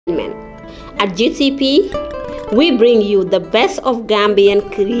At GTP, we bring you the best of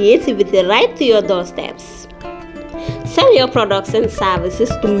Gambian creativity right to your doorsteps. Sell your products and services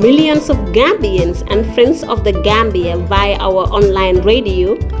to millions of Gambians and friends of the Gambia via our online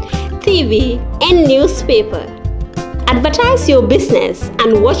radio, TV, and newspaper. Advertise your business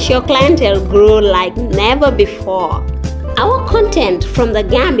and watch your clientele grow like never before. Our content from the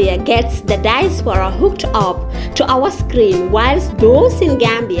Gambia gets the diaspora hooked up to our screen, whilst those in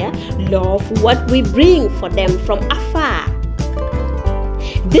Gambia love what we bring for them from afar.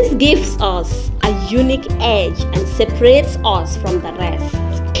 This gives us a unique edge and separates us from the rest.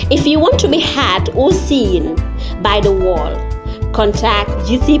 If you want to be heard or seen by the world, contact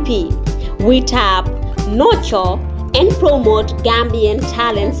GTP. We tap, nurture, and promote Gambian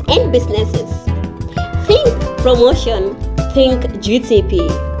talents and businesses. Think promotion, think GTP.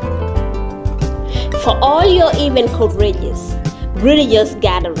 For all your event coverages, religious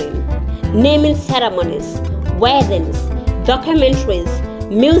gathering, naming ceremonies, weddings, documentaries,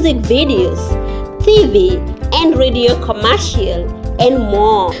 music videos, TV and radio commercial, and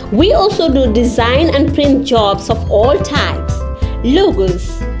more. We also do design and print jobs of all types,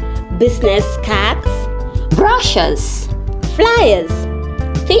 logos, business cards, brochures, flyers,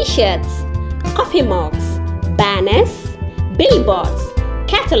 t-shirts, coffee mugs, banners, billboards,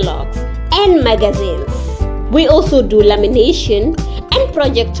 catalogs, and magazines. We also do lamination and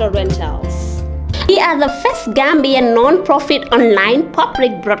projector rentals. We are the first Gambian non-profit online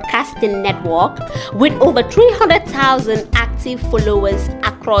public broadcasting network with over 300,000 active followers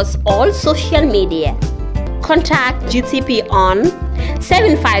across all social media. Contact GTP on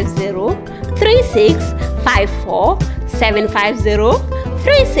 750-3654,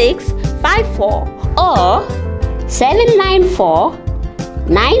 750-3654 or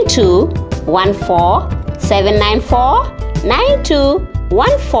 794-9214,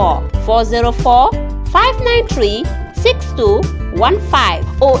 794-9214,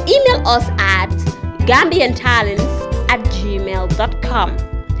 404-593-6215 or email us at gambiantalents@gmail.com.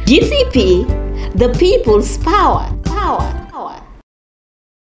 GTP, the people's power.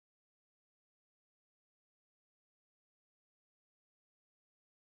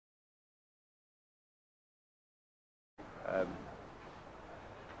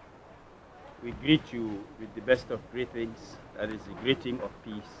 We greet you with the best of greetings, that is the greeting of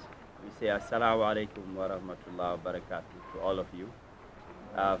peace. We say Assalamu alaikum wa rahmatullahi wa barakatuh to all of you.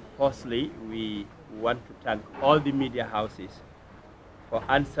 Firstly, we want to thank all the media houses for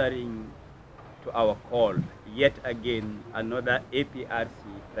answering to our call. Yet again, another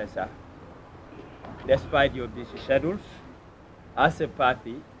APRC presser. Despite your busy schedules, as a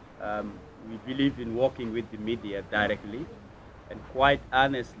party, we believe in working with the media directly, and quite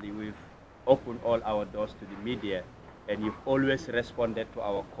honestly, we've opened all our doors to the media, and you've always responded to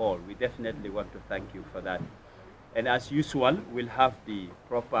our call. We definitely want to thank you for that. And as usual, we'll have the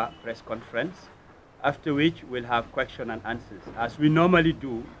proper press conference, after which we'll have question and answers. As we normally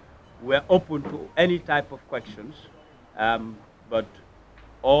do, we're open to any type of questions, but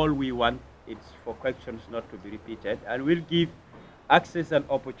all we want is for questions not to be repeated, and we'll give access and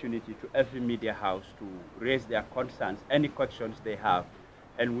opportunity to every media house to raise their concerns, any questions they have,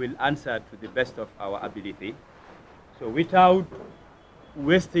 and we'll answer to the best of our ability. So without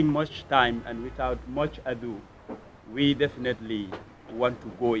wasting much time and without much ado, we definitely want to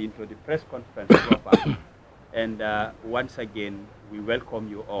go into the press conference proper. And once again, we welcome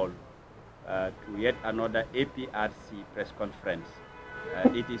you all to yet another APRC press conference.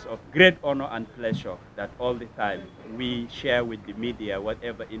 It is of great honor and pleasure that all the time we share with the media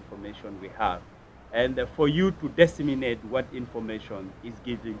whatever information we have, and for you to disseminate what information is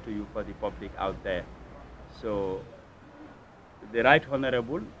given to you for the public out there. So, the Right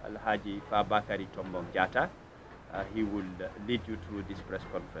Honorable Alhaji Fabakary Tombong Jatta, he will lead you through this press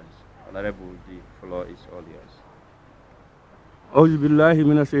conference. Honorable, the floor is all yours. Auzu billahi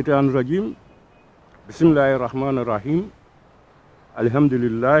minash shaitanir rajim. Bismillahir rahmanir rahim.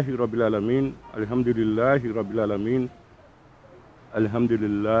 Alhamdulillahi rabbil alamin. Alhamdulillahi rabbil alamin.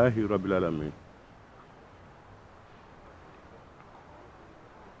 Alhamdulillahi rabbil alamin.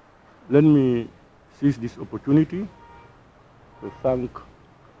 Let me seize this opportunity to thank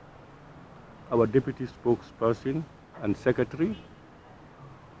our Deputy Spokesperson and Secretary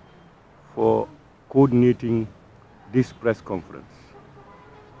for coordinating this press conference,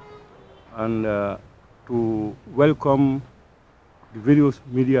 and to welcome the various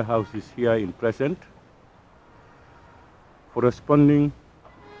media houses here in present for responding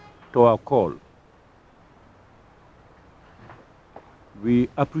to our call. We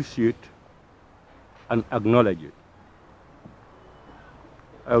appreciate and acknowledge it.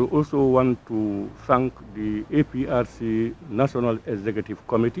 I also want to thank the APRC National Executive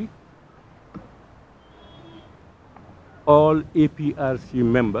Committee, all APRC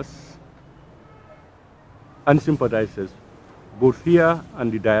members and sympathizers, both here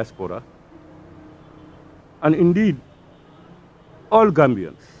and the diaspora, and indeed all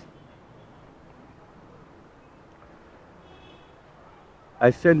Gambians. I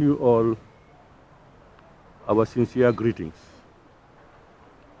send you all our sincere greetings.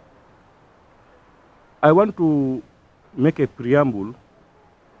 I want to make a preamble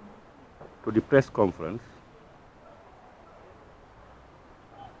to the press conference.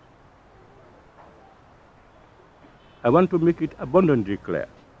 I want to make it abundantly clear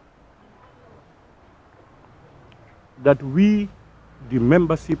that we, the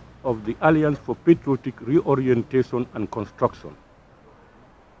membership of the Alliance for Patriotic Reorientation and Construction,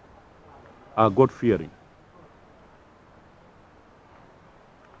 are God-fearing.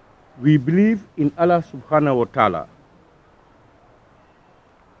 We believe in Allah subhanahu wa ta'ala.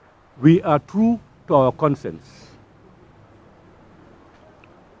 We are true to our conscience.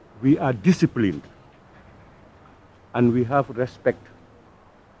 We are disciplined. And we have respect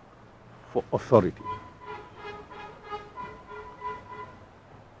for authority.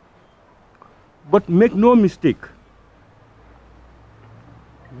 But make no mistake,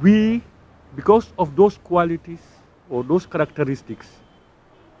 we, because of those qualities or those characteristics,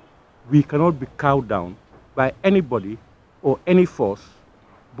 we cannot be cowed down by anybody or any force,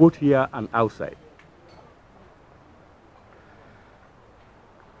 both here and outside.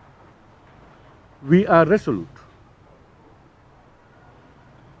 We are resolute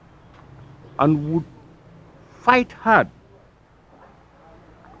and would fight hard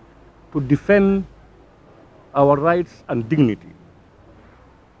to defend our rights and dignity.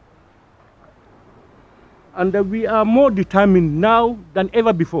 And we are more determined now than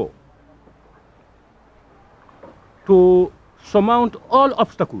ever before to surmount all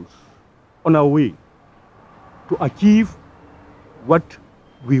obstacles on our way to achieve what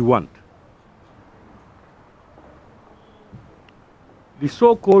we want. The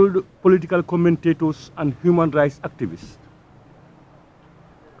so-called political commentators and human rights activists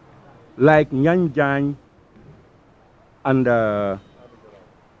like Nyan Jan and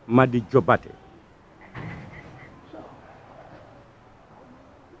Madi Jobate,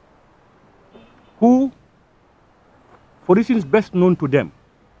 who, for reasons best known to them,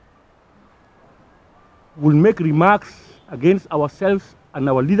 will make remarks against ourselves and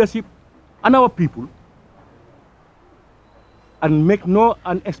our leadership and our people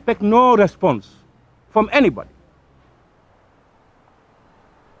and expect no response from anybody.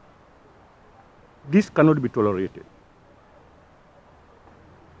 This cannot be tolerated.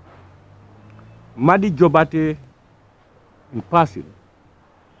 Madi Jobate, in passing,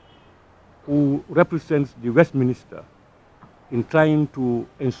 who represents the Westminster in trying to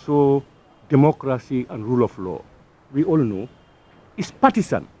ensure democracy and rule of law, we all know, is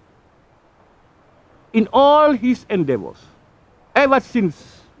partisan in all his endeavors, ever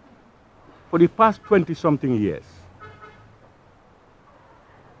since, for the past 20-something years.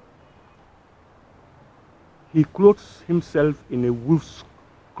 He clothes himself in a wolf's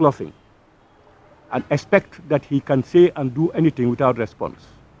clothing and expects that he can say and do anything without response.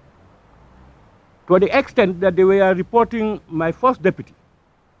 To the extent that they were reporting my first deputy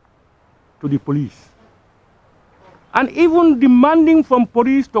to the police, and even demanding from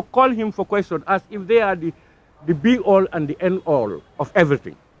police to call him for question as if they are the be-all and the end-all of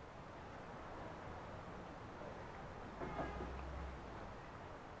everything.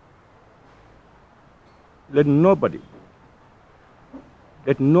 Let nobody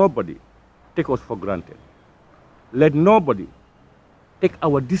take us for granted. Let nobody take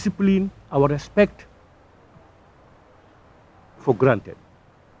our discipline, our respect for granted.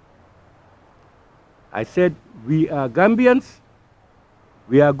 I said we are Gambians,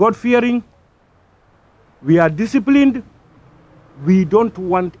 we are God-fearing, we are disciplined, we don't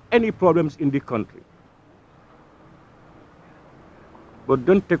want any problems in the country. But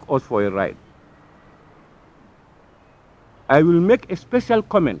don't take us for a ride. I will make a special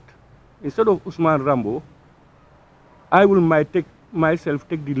comment. Instead of Usman Rambo, I will myself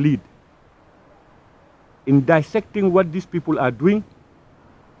take the lead in dissecting what these people are doing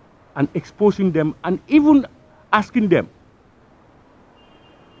and exposing them and even asking them.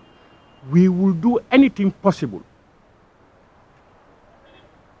 We will do anything possible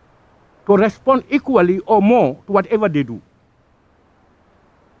to respond equally or more to whatever they do.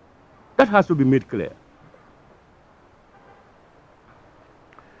 That has to be made clear.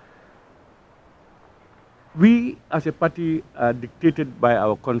 We as a party are dictated by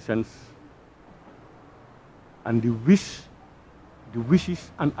our conscience and the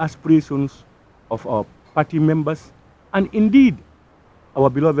wishes and aspirations of our party members and indeed our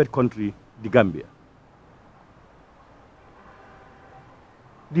beloved country, the Gambia.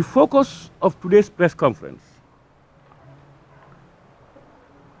 The focus of today's press conference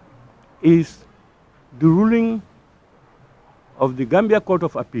is the ruling of the Gambia Court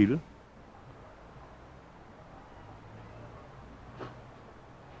of Appeal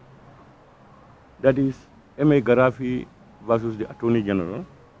that is M.A. Gaddafi versus the Attorney General,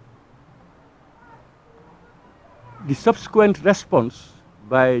 the subsequent response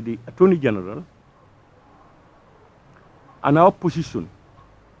by the Attorney General, and our position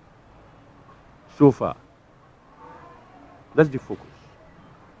so far. That's the focus.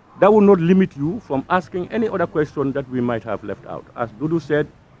 That will not limit you from asking any other question that we might have left out. As Dudu said,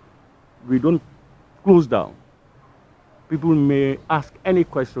 we don't close down. People may ask any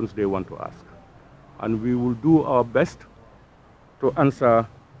questions they want to ask, and we will do our best to answer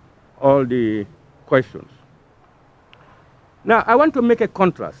all the questions. Now, I want to make a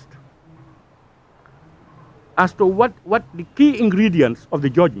contrast as to what the key ingredients of the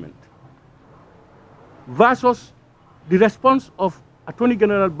judgment versus the response of Attorney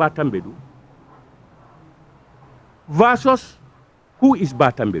General Tambadou versus who is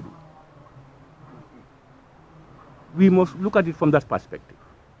Tambadou. We must look at it from that perspective.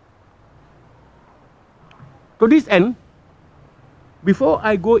 To this end, before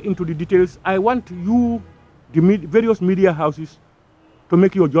I go into the details, I want you, the various media houses, to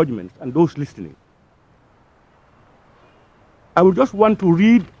make your judgments and those listening. I would just want to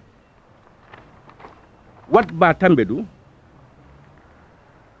read what Tambadou,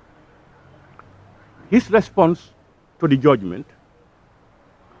 his response to the judgment,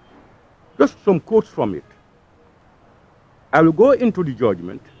 just some quotes from it. I will go into the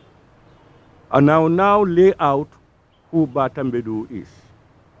judgment and I will now lay out who Tambadou is.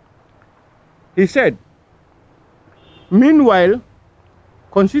 He said, meanwhile,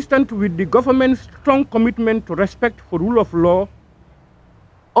 consistent with the government's strong commitment to respect for rule of law,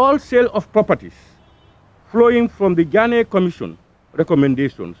 all sale of properties flowing from the Ghana Commission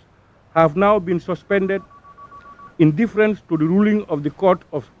recommendations have now been suspended in deference to the ruling of the Court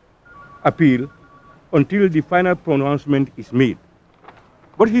of Appeal until the final pronouncement is made.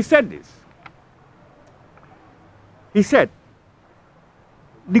 But he said this. He said,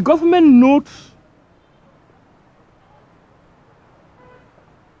 the government notes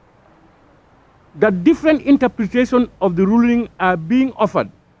that different interpretations of the ruling are being offered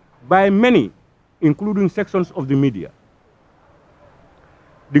by many, including sections of the media.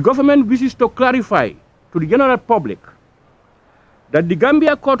 The government wishes to clarify to the general public that the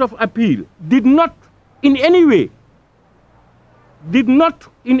Gambia Court of Appeal did not in any way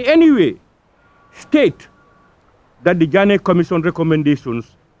state that the Ghana Commission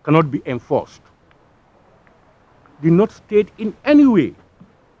recommendations cannot be enforced. Did not state in any way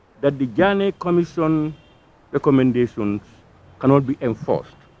that the Ghana Commission recommendations cannot be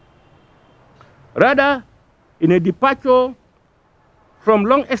enforced. Rather, in a departure from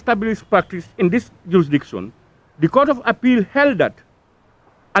long-established practice in this jurisdiction, the Court of Appeal held that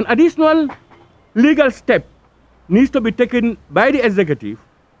an additional legal step needs to be taken by the executive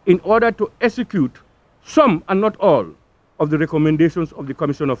in order to execute some and not all of the recommendations of the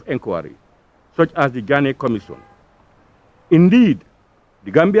Commission of Inquiry, such as the Ghana Commission. Indeed,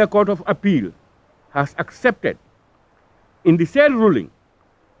 the Gambia Court of Appeal has accepted in the said ruling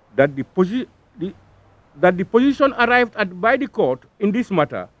that the position arrived at by the court in this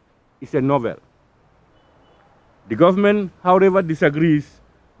matter is a novel. The government, however, disagrees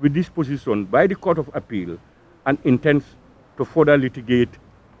with this position by the Court of Appeal and intends to further litigate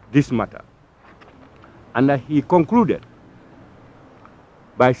this matter. And he concluded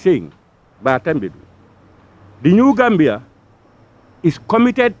by saying, Tambadou, the new Gambia is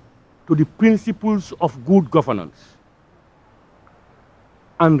committed to the principles of good governance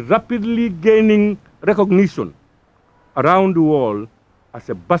and rapidly gaining recognition around the world as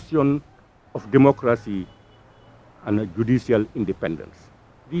a bastion of democracy and a judicial independence.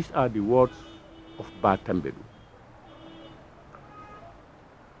 These are the words of Tambadou.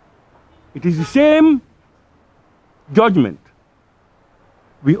 It is the same judgment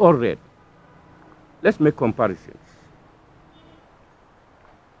we all read. Let's make comparisons.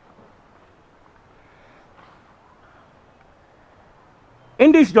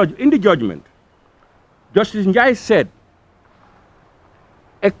 In the judgment, Justice Njai said,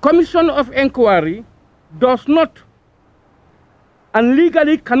 a commission of inquiry does not and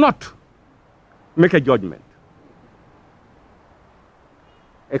legally cannot make a judgment.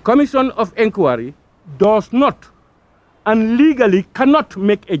 A commission of inquiry does not and legally cannot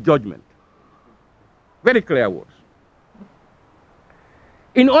make a judgment. Very clear words.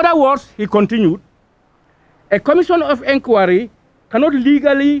 In other words, he continued, a commission of inquiry cannot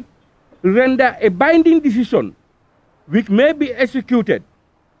legally render a binding decision which may be executed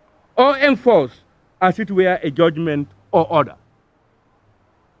or enforced as it were a judgment or order.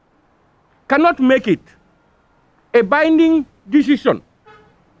 Cannot make it a binding decision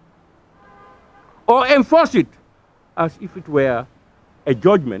or enforce it as if it were a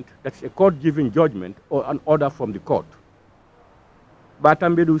judgment, that's a court-given judgment or an order from the court. But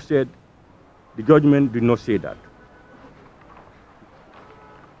Tambadou said the judgment did not say that.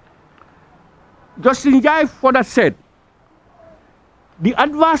 Justice Njai further said, the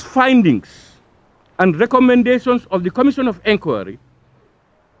adverse findings and recommendations of the Commission of Inquiry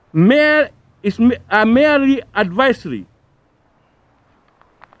are merely advisory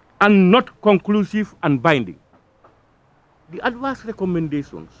and not conclusive and binding. The adverse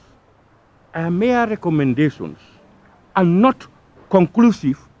recommendations are mere recommendations and not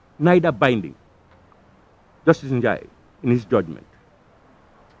conclusive, neither binding. Justice Njai, in his judgment,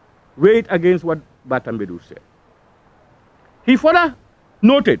 weighed against what Tambadou said. He further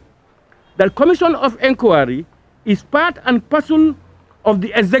noted that Commission of Inquiry is part and parcel of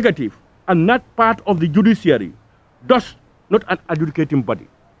the executive and not part of the judiciary, thus not an adjudicating body.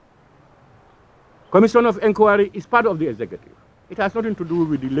 Commission of Inquiry is part of the executive. It has nothing to do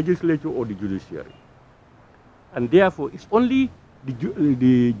with the legislature or the judiciary. And therefore, it's only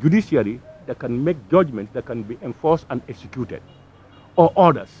the judiciary that can make judgments that can be enforced and executed, or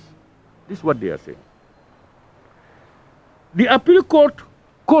orders. This is what they are saying. The appeal court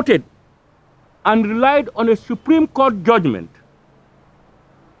quoted and relied on a Supreme Court judgment,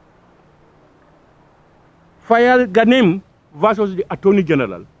 Fayal Ghanem versus the Attorney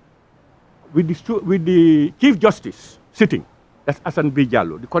General, with the Chief Justice sitting, that's Hassan B.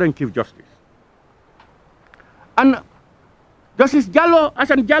 Jallow, the current Chief Justice. And Justice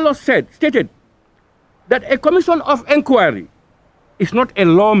Hassan Jallow stated that a commission of inquiry is not a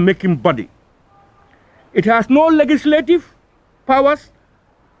law-making body. It has no legislative powers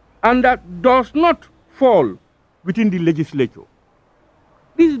and that does not fall within the legislature.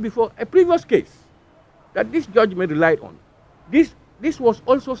 This is before a previous case that this judgment relied on. This was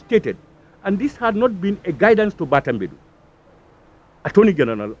also stated, and this had not been a guidance to Tambadou, Attorney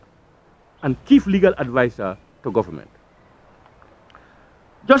General and Chief Legal Advisor to government.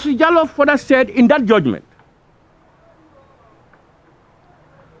 Justice Jallow further said in that judgment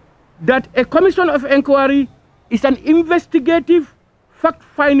that a commission of inquiry is an investigative,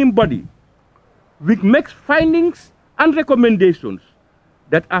 fact-finding body which makes findings and recommendations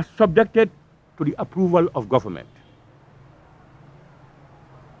that are subjected to the approval of government.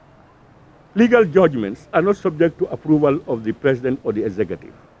 Legal judgments are not subject to approval of the president or the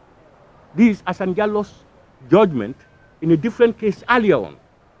executive. This is Hassan Jallow's judgment in a different case earlier on.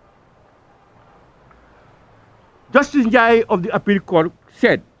 Justice Njai of the appeal court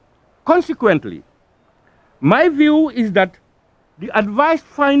said, consequently, my view is that the advised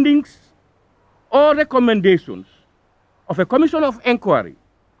findings or recommendations of a commission of inquiry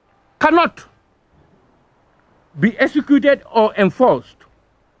cannot be executed or enforced.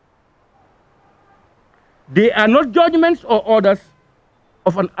 They are not judgments or orders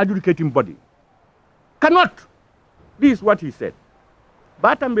of an adjudicating body. Cannot. This is what he said.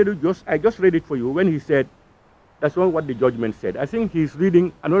 But Tambadou, I just read it for you when he said, that's not what the judgment said. I think he's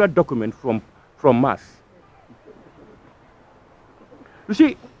reading another document from Mass. You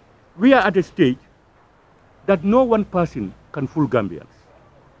see, we are at a stage that no one person can fool Gambians.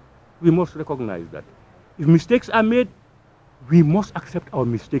 We must recognize that. If mistakes are made, we must accept our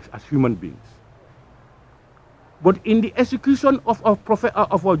mistakes as human beings. But in the execution of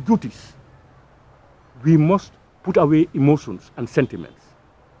our duties, we must put away emotions and sentiments.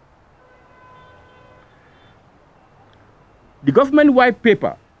 The government white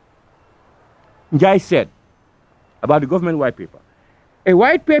paper, Njai said about the government white paper, a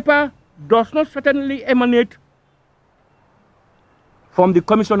white paper does not certainly emanate from the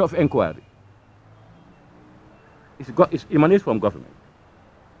Commission of Inquiry. It emanates from government.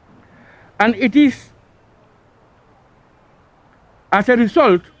 And it is, as a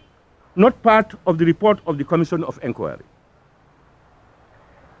result, not part of the report of the Commission of Inquiry.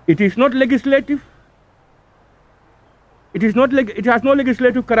 It is not legislative. It has no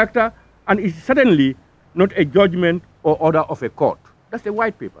legislative character, and it is certainly not a judgment or order of a court. That's a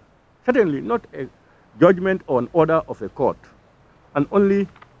white paper. Certainly not a judgment or an order of a court. And only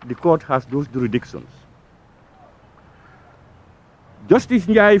the court has those jurisdictions. Justice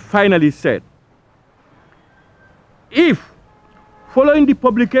Njai finally said, if, following the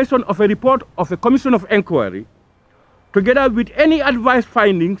publication of a report of a commission of inquiry, together with any advice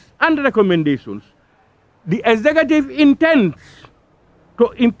findings and recommendations, the executive intends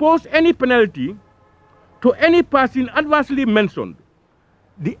to impose any penalty to any person adversely mentioned,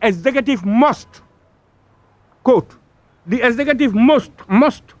 the executive must, quote, the executive must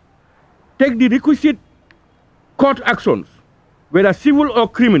take the requisite court actions, whether civil or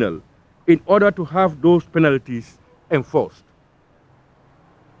criminal, in order to have those penalties enforced.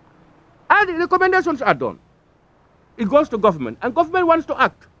 And the recommendations are done. It goes to government, and government wants to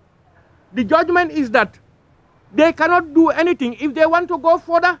act. The judgment is that they cannot do anything. If they want to go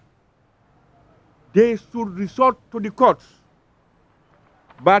further, they should resort to the courts.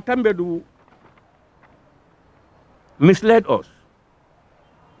 But Tambadou misled us.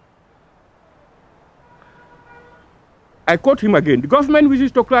 I quote him again. The government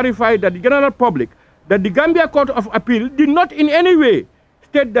wishes to clarify that the general public, that the Gambia Court of Appeal did not in any way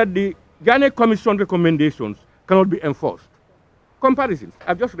state that the Ghana Commission recommendations cannot be enforced. Comparisons.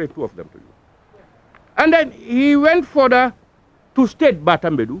 I've just read two of them to you. And then he went further to state,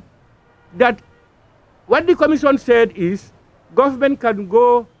 Tambadou, that what the commission said is government can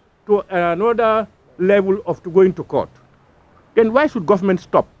go to another level of going to court. Then why should government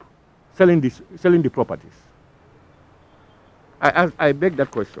stop selling the properties? I beg that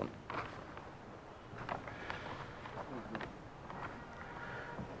question.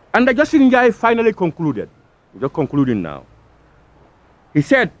 And the Justice Njai finally concluded, just concluding now. He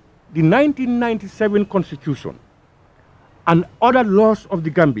said the 1997 Constitution and other laws of the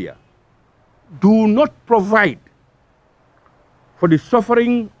Gambia do not provide for the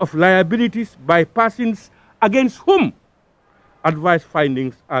suffering of liabilities by persons against whom advice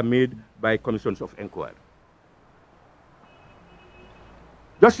findings are made by commissions of inquiry.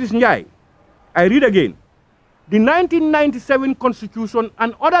 Justice Njai, I read again, the 1997 Constitution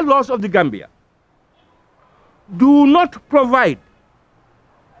and other laws of the Gambia do not provide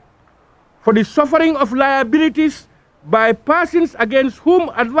for the suffering of liabilities by persons against whom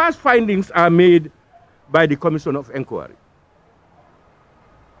advice findings are made by the Commission of Inquiry.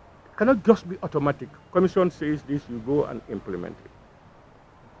 It cannot just be automatic. Commission says this, you go and implement it.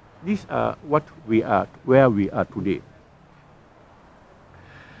 These are what we are, where we are today.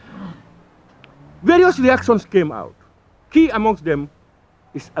 Various reactions came out. Key amongst them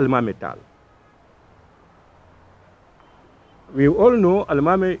is Almame Tal. We all know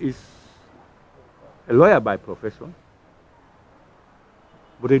Almame is a lawyer by profession,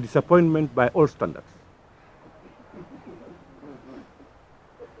 but a disappointment by all standards.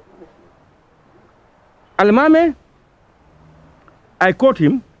 Almame, I quote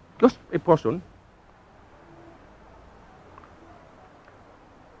him, just a portion.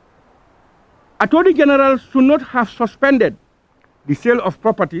 Attorney General should not have suspended the sale of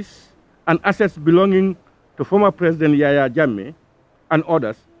properties and assets belonging to former President Yahya Jammeh and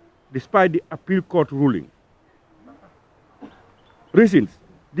others, despite the appeal court ruling. Reasons: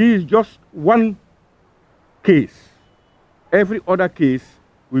 this is just one case. Every other case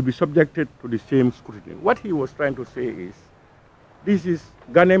will be subjected to the same scrutiny. What he was trying to say is, this is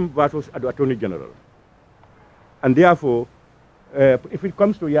Ghanem versus the Attorney General. And therefore, if it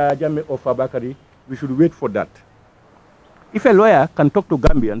comes to Yahya Jammeh or Fabakary, we should wait for that. If a lawyer can talk to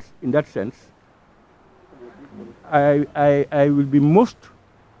Gambians in that sense, I will be most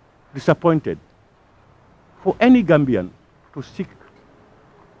disappointed for any Gambian to seek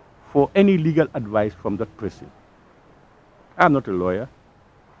for any legal advice from that person. I'm not a lawyer,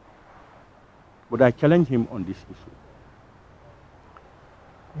 but I challenge him on this issue.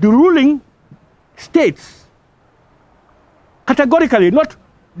 The ruling states categorically, not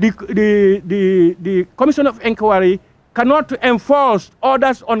the Commission of Inquiry cannot enforce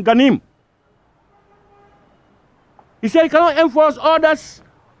orders on Ghanim. He said he cannot enforce orders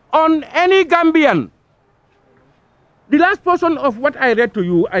on any Gambian. The last portion of what I read to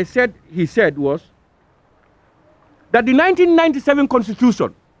you, he said was that the 1997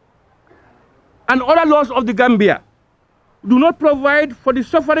 Constitution and other laws of the Gambia do not provide for the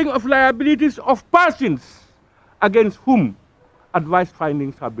suffering of liabilities of persons against whom advice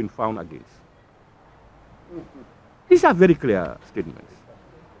findings have been found against. These are very clear statements.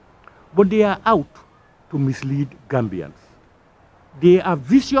 But they are out to mislead Gambians. They are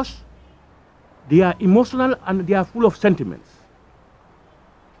vicious, they are emotional, and they are full of sentiments.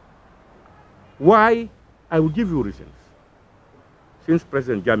 Why? I will give you reasons. Since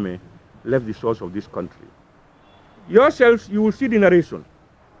President Jammeh left the source of this country, yourselves, you will see the narration.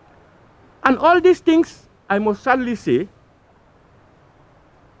 And all these things, I must sadly say,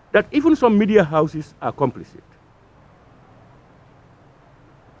 that even some media houses are complicit.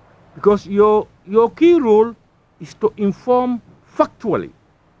 Because your key role is to inform factually,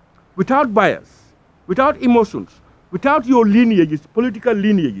 without bias, without emotions, without your lineages, political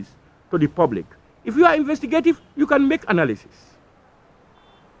lineages to the public. If you are investigative, you can make analysis.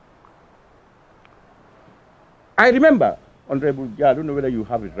 I remember, Honorable, I don't know whether you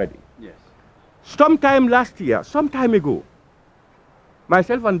have it ready. Yes. Sometime last year, some time ago,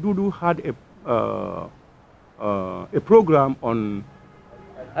 myself and Dudu had a program on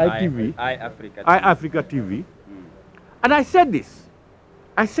ITV, Aprc TV, and I said this.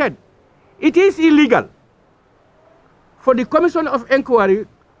 I said, it is illegal for the Commission of Inquiry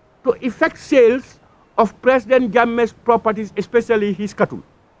to effect sales of President Jammeh's properties, especially his cattle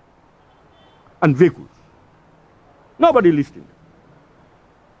and vehicles. Nobody listened.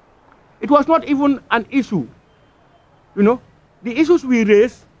 It was not even an issue. You know, the issues we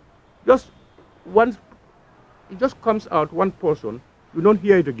raise, just once, it just comes out, one person, you don't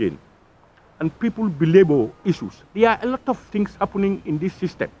hear it again. And people belabor issues. There are a lot of things happening in this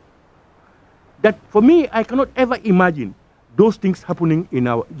system that, for me, I cannot ever imagine those things happening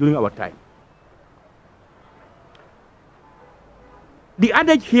during our time. The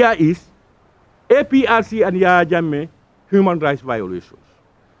adage here is APRC and Yahya Jammeh, human rights violations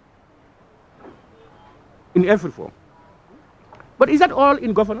in every form. But is that all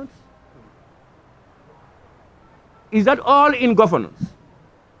in governance? Is that all in governance?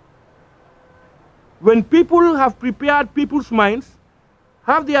 When people have prepared people's minds,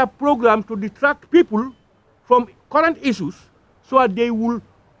 have their programs to distract people from current issues so that they will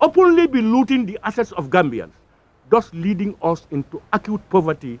openly be looting the assets of Gambians, thus leading us into acute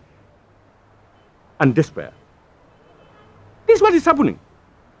poverty and despair. This is what is happening.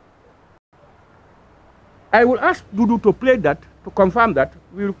 I will ask Dudu to play that, to confirm that.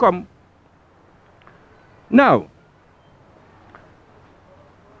 We will come. Now,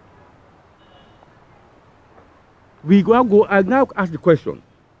 I now ask the question,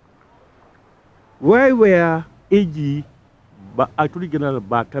 why were AG, Attorney General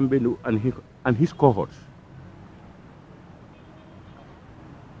Tambadou and his cohorts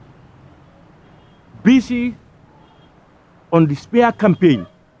busy on the smear campaign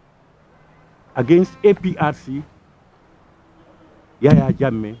against APRC, Yahya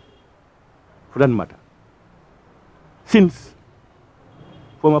Jammeh, for that matter, since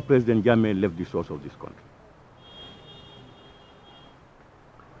former President Jammeh left the source of this country?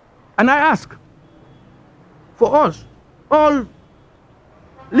 And I ask for us all,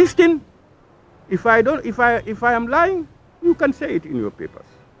 listen. If I am lying, you can say it in your papers.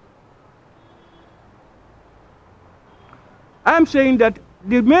 I am saying that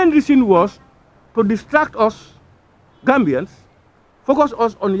the main reason was to distract us, Gambians, focus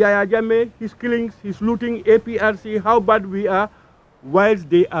us on Yahya Jammeh, his killings, his looting, APRC, how bad we are, whilst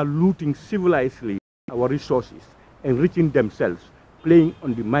they are looting civilizedly our resources, enriching themselves, playing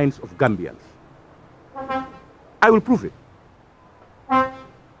on the minds of Gambians. I will prove it.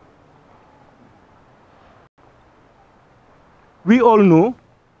 We all know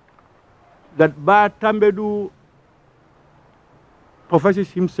that Tambadou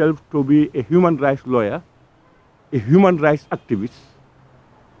professes himself to be a human rights lawyer, a human rights activist,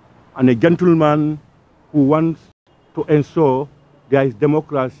 and a gentleman who wants to ensure there is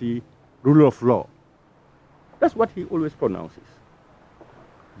democracy, rule of law. That's what he always pronounces.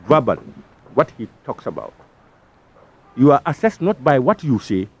 Verbally, what he talks about. You are assessed not by what you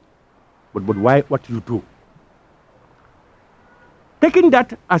say, but by what you do. Taking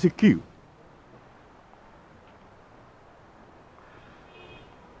that as a cue,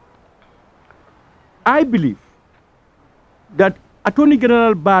 I believe that Attorney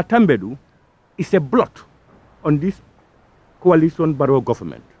General Tambadou is a blot on this coalition Barrow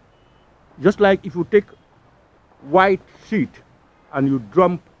government. Just like if you take white sheet and you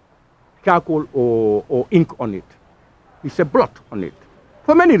dump charcoal or ink on it, it's a blot on it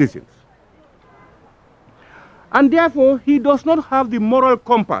for many reasons. And therefore, he does not have the moral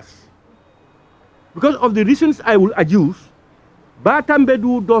compass. Because of the reasons I will adduce,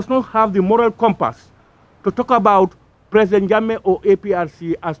 Tambadou does not have the moral compass to talk about President Jammeh or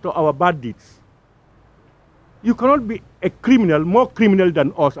APRC as to our bad deeds. You cannot be a criminal, more criminal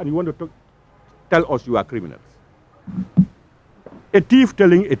than us, and you want to tell us you are criminals. A thief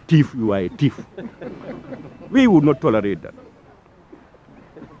telling a thief you are a thief. We would not tolerate that.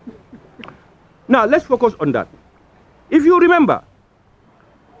 Now, let's focus on that. If you remember,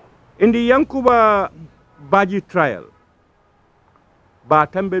 in the Yankuba Baji trial,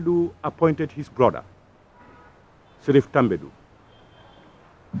 Tambadou appointed his brother, Sheriff Tambadou,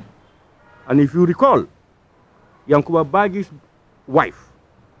 And if you recall, Yankuba Bagi's wife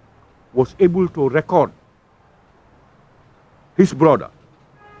was able to record his brother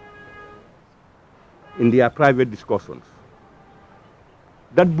in their private discussions.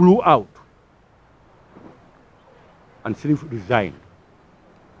 That blew out, and Sirif resigned.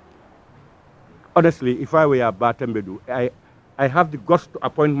 Honestly, if I were Tambadou, I have the guts to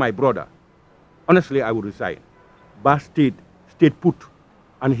appoint my brother. Honestly, I would resign. Ba stayed put,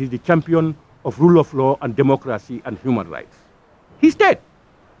 and he's the champion of rule of law and democracy and human rights. He stayed.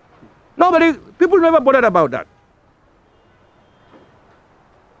 People never bothered about that.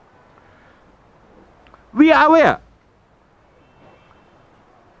 We are aware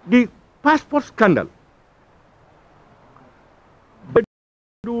the passport scandal.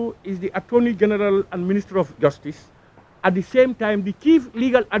 Tambadou is the Attorney General and Minister of Justice, at the same time the chief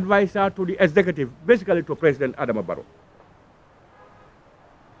legal advisor to the executive, basically to President Adama Barrow.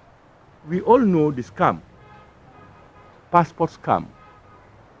 We all know the scam, passport scam.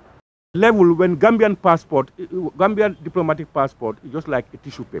 Level when Gambian diplomatic passport is just like a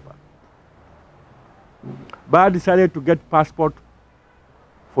tissue paper. Ba decided to get passport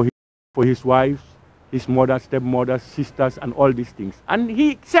for his wives, his mother, stepmothers, sisters, and all these things. And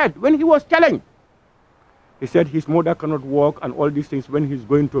he said, when he was telling, he said his mother cannot walk and all these things. When he's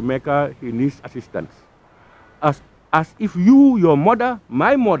going to Mecca, he needs assistance. As if you, your mother,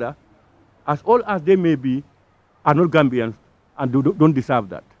 my mother, as all as they may be, are not Gambians and don't deserve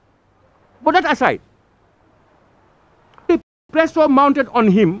that. But that aside, the pressure mounted on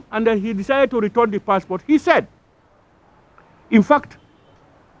him, and then he decided to return the passport. He said, in fact,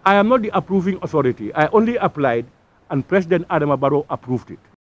 I am not the approving authority. I only applied, and President Adama Barrow approved it.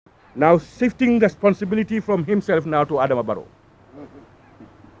 Now shifting responsibility from himself now to Adama Barrow.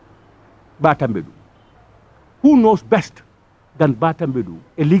 Tambadou. Who knows best than Tambadou,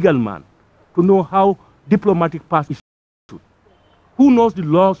 a legal man, to know how diplomatic pass is issued? Who knows the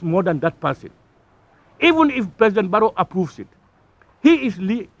laws more than that person? Even if President Barrow approves it, he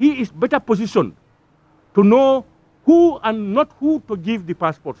is better positioned to know who and not who to give the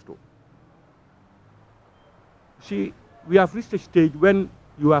passports to. See, we have reached a stage when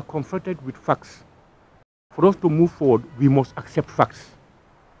you are confronted with facts. For us to move forward, we must accept facts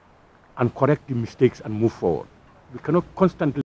and correct the mistakes and move forward. We cannot constantly